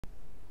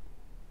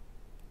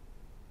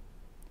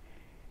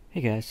Hey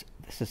guys,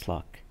 this is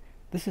Locke.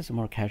 This is a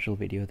more casual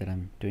video that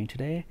I'm doing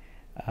today,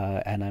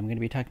 and I'm going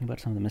to be talking about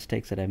some of the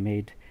mistakes that I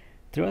made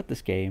throughout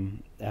this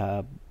game.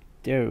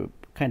 They're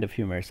kind of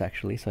humorous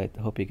actually, so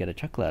I hope you get a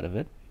chuckle out of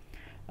it.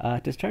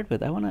 To start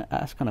with, I want to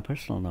ask on a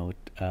personal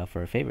note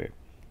for a favor.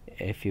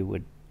 If you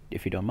would,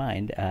 if you don't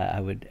mind, I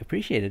would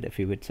appreciate it if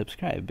you would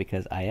subscribe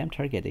because I am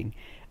targeting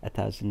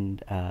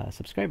 1,000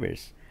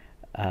 subscribers,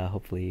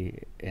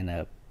 hopefully in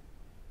a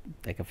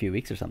few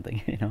weeks or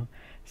something, you know.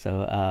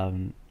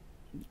 So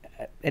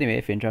anyway,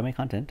 if you enjoy my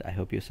content, I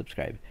hope you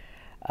subscribe.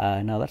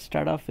 Now let's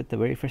start off with the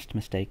very first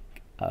mistake,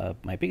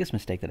 my biggest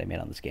mistake that I made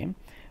on this game,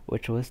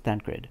 which was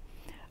Thancred.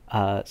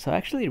 So I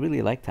actually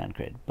really liked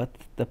Thancred, but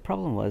the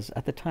problem was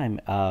at the time,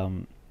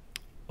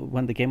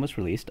 when the game was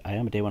released, I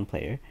am a day one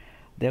player,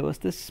 there was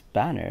this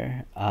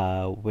banner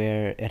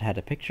where it had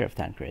a picture of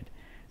Thancred.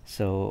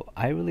 So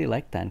I really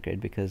liked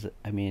Thancred because,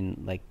 I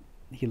mean, like,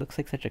 he looks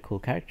like such a cool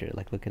character.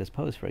 Like, look at his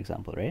pose, for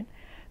example, right?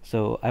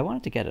 So I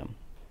wanted to get him.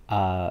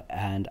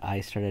 And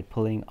I started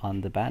pulling on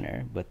the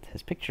banner with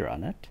his picture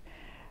on it,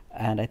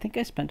 and I think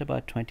I spent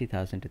about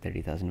 20,000 to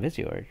 30,000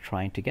 Visior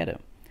trying to get him.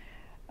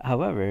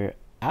 However,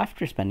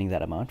 after spending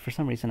that amount, for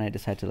some reason I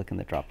decided to look in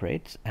the drop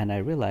rates, and I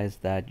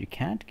realized that you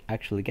can't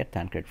actually get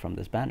Tancred from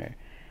this banner.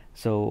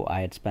 So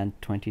I had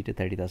spent 20 to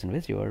 30,000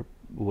 Visior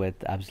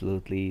with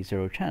absolutely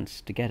zero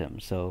chance to get him,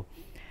 so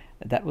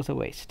that was a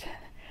waste.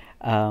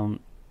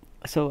 Um,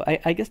 so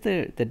I guess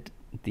the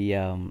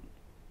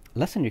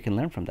lesson you can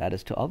learn from that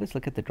is to always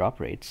look at the drop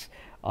rates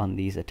on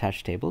these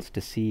attached tables to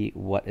see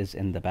what is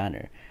in the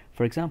banner.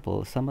 For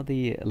example, some of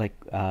the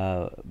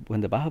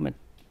when the Bahamut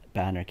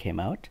banner came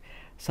out,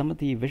 some of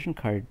the vision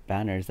card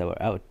banners that were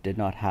out did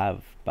not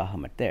have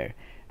Bahamut there,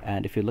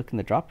 and if you look in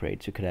the drop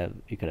rates, you could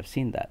have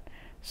seen that.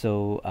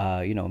 So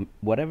you know,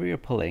 whatever you're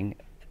pulling,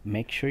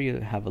 make sure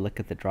you have a look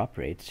at the drop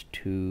rates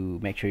to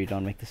make sure you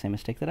don't make the same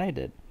mistake that I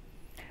did.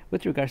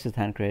 With regards to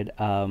Thancred,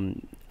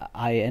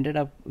 I ended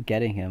up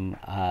getting him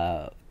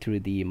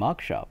through the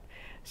mock shop.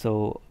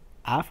 So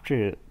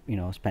after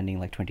spending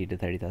like 20 to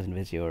 30,000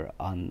 Visior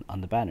on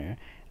the banner,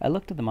 I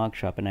looked at the mock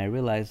shop and I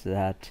realized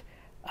that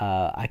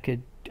I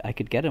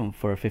could get him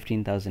for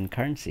 15,000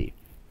 currency.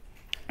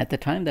 At the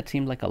time, that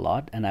seemed like a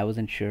lot, and I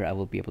wasn't sure I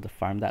will be able to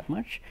farm that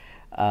much.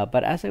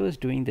 But as I was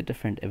doing the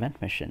different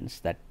event missions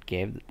that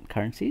gave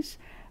currencies,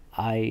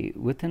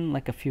 within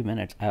like a few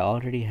minutes, I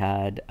already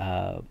had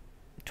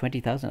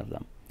 20,000 of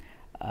them.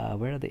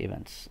 Where are the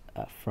events?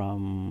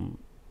 From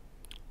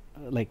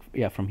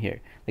from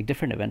here. Like,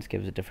 different events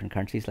gives different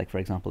currencies. Like, for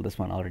example, this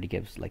one already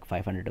gives like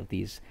 500 of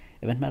these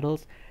event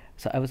medals.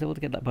 So I was able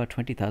to get about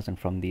 20,000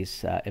 from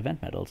these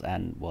event medals,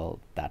 and well,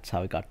 that's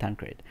how I got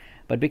Thancred.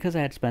 But because I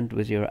had spent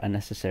Vizier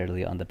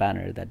unnecessarily on the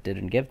banner that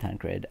didn't give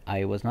Thancred,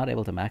 I was not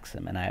able to max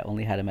him, and I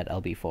only had him at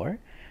LB4.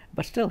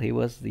 But still, he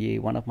was the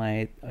one of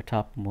my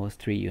topmost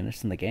 3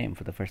 units in the game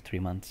for the first 3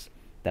 months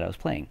that I was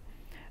playing.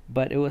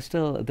 But it was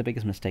still the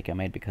biggest mistake I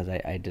made because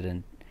I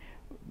didn't,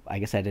 I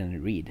guess I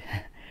didn't read.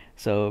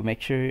 So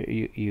make sure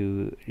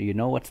you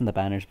know what's in the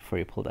banners before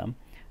you pull them.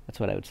 That's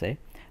what I would say.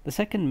 The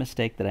second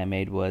mistake that I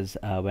made was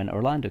when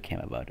Orlando came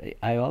about.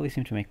 I always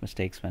seem to make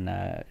mistakes when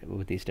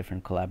with these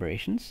different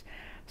collaborations.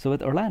 So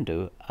with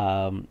Orlando,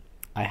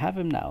 I have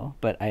him now,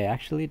 but I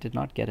actually did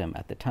not get him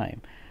at the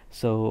time.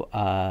 So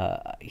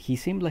he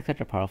seemed like such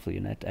a powerful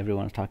unit.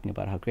 Everyone was talking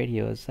about how great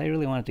he was. I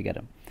really wanted to get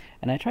him,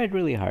 and I tried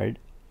really hard.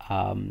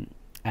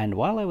 And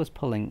while I was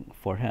pulling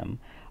for him,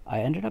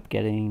 I ended up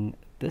getting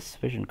this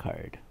vision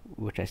card,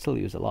 which I still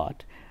use a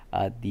lot,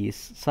 the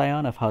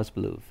Scion of House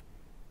Beluv.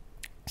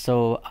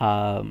 So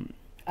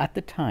at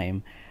the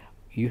time,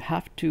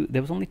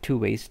 there was only two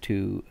ways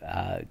to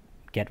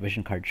get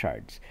vision card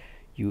shards.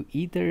 You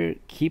either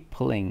keep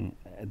pulling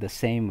the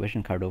same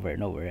vision card over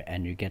and over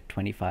and you get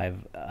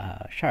 25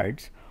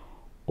 shards,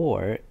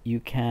 or you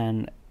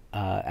can,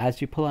 as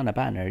you pull on a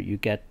banner, you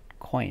get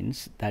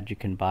coins that you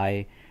can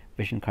buy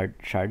vision card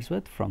shards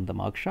with from the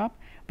mog shop.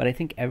 But I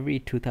think every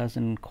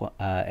 2,000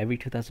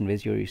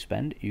 Visior you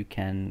spend, you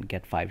can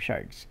get 5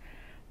 shards.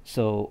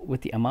 So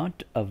with the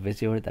amount of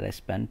Visior that I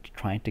spent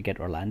trying to get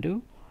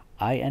Orlando,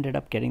 I ended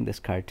up getting this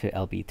card to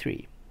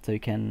LB3. So you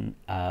can,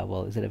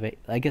 well,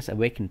 I guess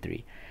Awaken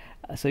 3.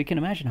 So you can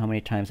imagine how many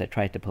times I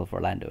tried to pull for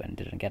Orlando and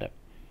didn't get him.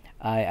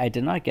 I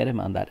did not get him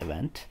on that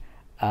event.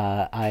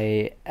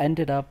 I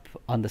ended up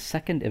on the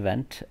second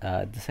event,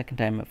 the second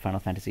time Final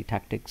Fantasy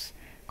Tactics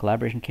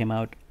collaboration came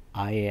out.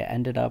 I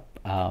ended up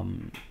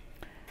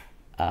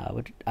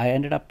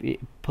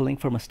pulling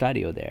for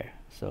Mustadio there.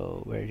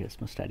 So where is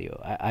Mustadio?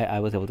 I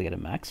was able to get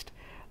him maxed.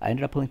 I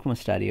ended up pulling for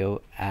Mustadio,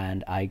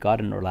 and I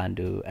got an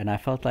Orlando, and I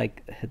felt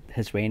like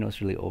his reign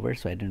was really over,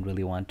 so I didn't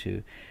really want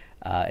to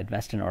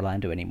invest in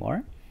Orlando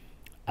anymore.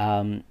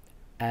 And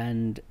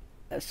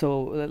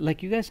so,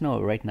 like, you guys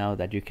know right now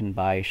that you can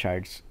buy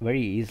shards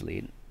very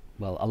easily.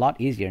 Well, a lot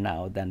easier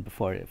now than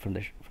before from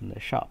the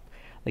shop.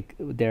 Like,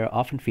 they're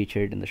often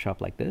featured in the shop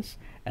like this,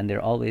 and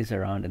they're always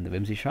around in the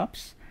Whimsy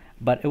shops.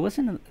 But it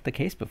wasn't the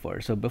case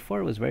before. So before,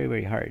 it was very,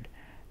 very hard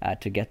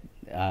to get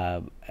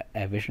a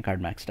vision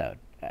card maxed out.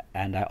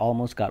 and I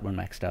almost got one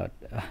maxed out.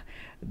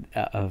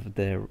 Of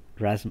the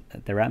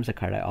Ramsey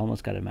card, I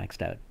almost got it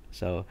maxed out.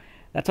 So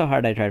that's how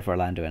hard I tried for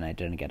Orlando, and I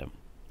didn't get him.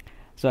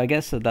 So I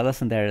guess the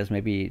lesson there is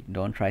maybe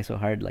don't try so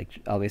hard. Like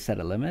always set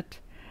a limit,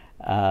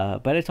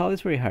 but it's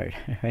always very hard,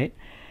 right?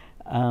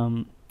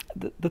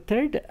 The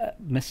third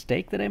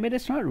mistake that I made,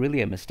 it's not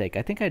really a mistake.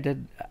 I think I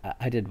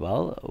did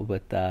well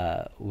with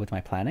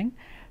my planning.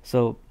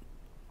 So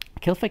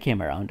Kilfa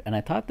came around, and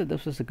I thought that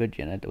this was a good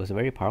unit. It was a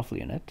very powerful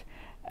unit,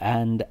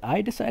 and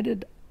I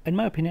decided, in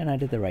my opinion, I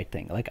did the right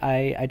thing. Like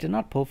I did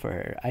not pull for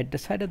her. I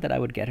decided that I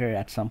would get her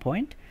at some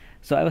point,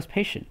 so I was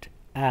patient,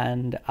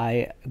 and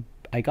I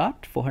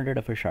got 400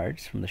 of her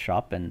shards from the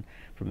shop and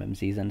from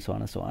MZs and so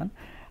on and so on.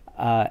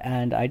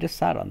 And I just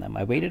sat on them.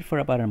 I waited for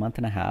about a month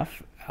and a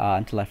half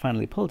until I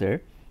finally pulled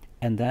her,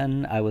 and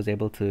then I was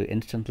able to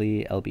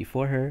instantly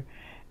LB4 her,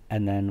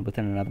 and then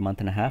within another month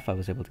and a half, I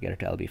was able to get her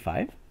to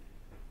LB5.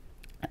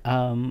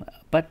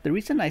 But the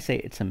reason I say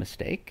it's a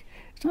mistake,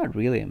 it's not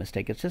really a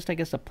mistake. It's just, I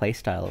guess, a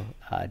playstyle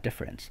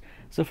difference.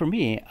 So for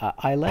me,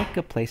 I like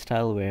a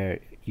playstyle where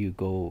you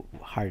go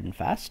hard and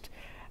fast.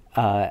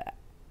 I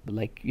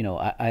like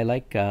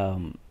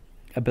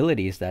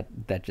abilities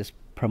that just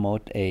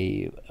promote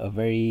a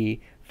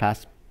very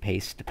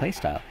fast-paced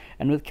playstyle.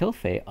 And with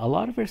Kilfei, a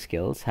lot of her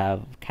skills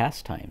have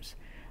cast times.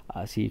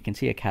 So you can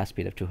see a cast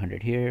speed of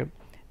 200 here,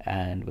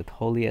 and with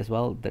Holy as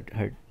well, that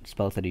her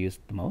spells that are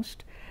used the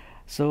most.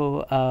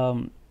 So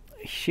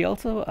she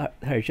also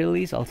her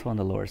agility is also on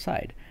the lower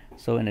side.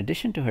 So in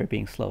addition to her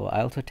being slow,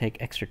 I also take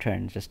extra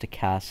turns just to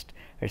cast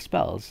her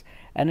spells,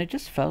 and it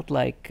just felt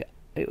like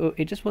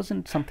it just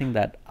wasn't something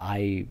that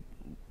I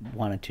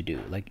wanted to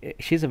do. Like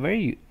she's a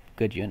very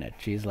good unit.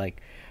 She's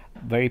like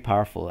very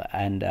powerful,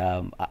 and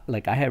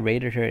like I have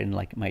rated her in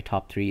like my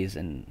top threes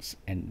in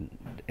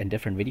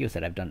different videos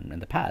that I've done in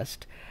the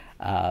past.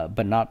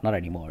 But not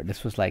anymore.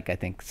 This was like I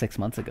think 6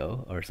 months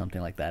ago or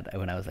something like that,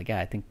 when I was like, yeah,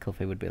 I think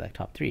Kilfei would be like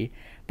top 3.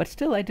 But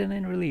still, I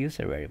didn't really use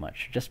her very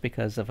much just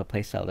because of a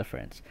playstyle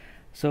difference.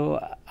 So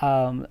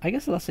I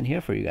guess the lesson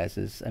here for you guys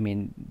is, I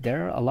mean,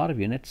 there are a lot of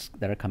units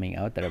that are coming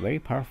out that are very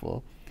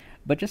powerful,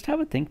 but just have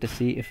a think to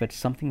see if it's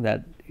something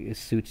that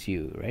suits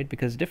you, right?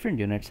 Because different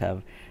units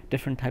have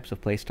different types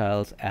of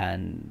playstyles,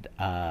 and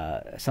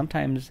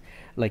sometimes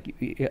like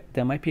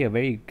there might be a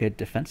very good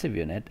defensive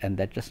unit, and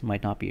that just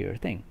might not be your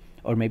thing.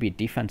 Or maybe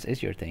defense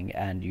is your thing,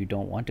 and you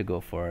don't want to go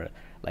for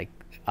like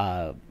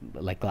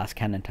glass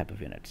cannon type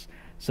of units.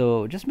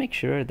 So just make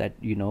sure that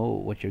you know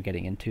what you're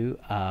getting into.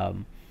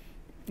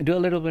 Do a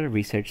little bit of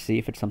research, see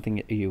if it's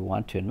something you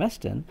want to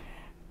invest in,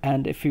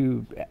 and if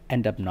you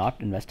end up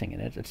not investing in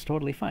it, it's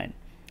totally fine.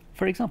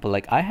 For example,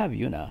 like I have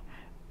Yuna,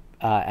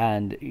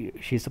 and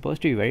she's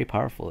supposed to be very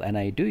powerful, and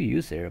I do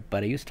use her,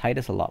 but I use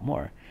Titus a lot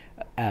more.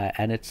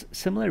 And it's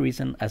similar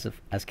reason as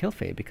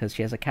Kilfei, because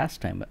she has a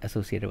cast time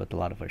associated with a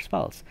lot of her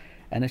spells,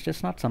 and it's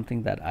just not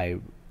something that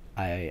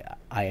I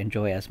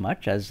enjoy as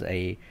much as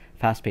a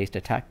fast-paced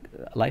attack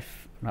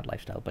not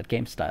lifestyle, but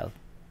game style,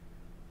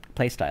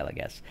 play style, I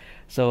guess.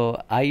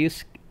 So I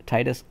use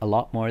Titus a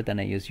lot more than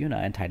I use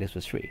Yuna, and Titus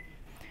was free.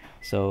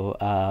 So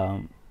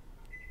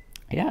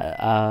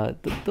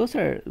those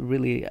are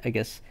really, I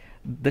guess,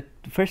 the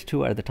first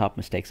two are the top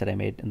mistakes that I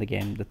made in the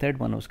game. The third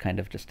one was kind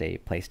of just a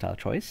playstyle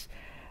choice.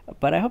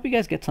 But I hope you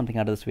guys get something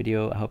out of this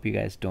video. I hope you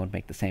guys don't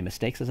make the same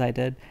mistakes as I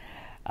did.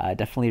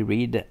 Definitely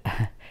read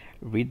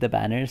read the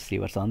banners, see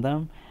what's on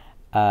them.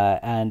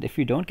 And if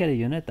you don't get a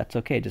unit, that's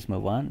okay. Just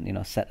move on. You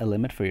know, set a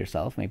limit for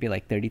yourself, maybe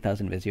like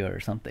 30,000 Vizier or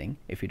something.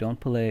 If you don't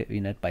pull a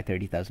unit by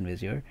 30,000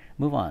 Vizier,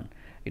 move on.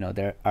 You know,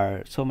 there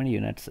are so many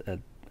units.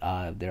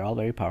 They're all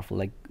very powerful.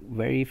 Like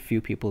very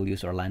few people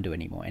use Orlando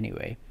anymore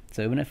anyway.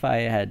 So even if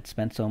I had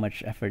spent so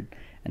much effort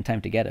and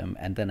time to get him,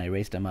 and then I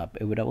raised him up,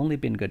 it would have only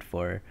been good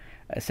for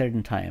a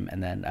certain time,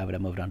 and then I would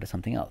have moved on to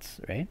something else,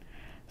 right?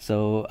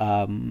 So,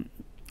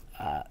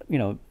 you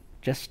know,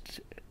 just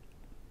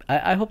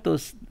I hope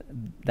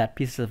that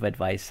piece of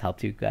advice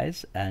helped you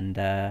guys, and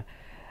yeah,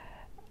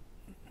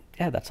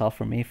 that's all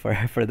from me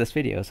for this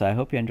video. So I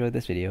hope you enjoyed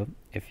this video.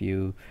 If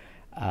you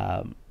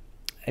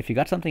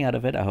got something out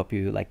of it, I hope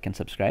you like and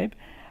subscribe,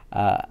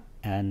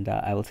 and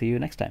I will see you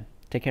next time.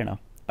 Take care now.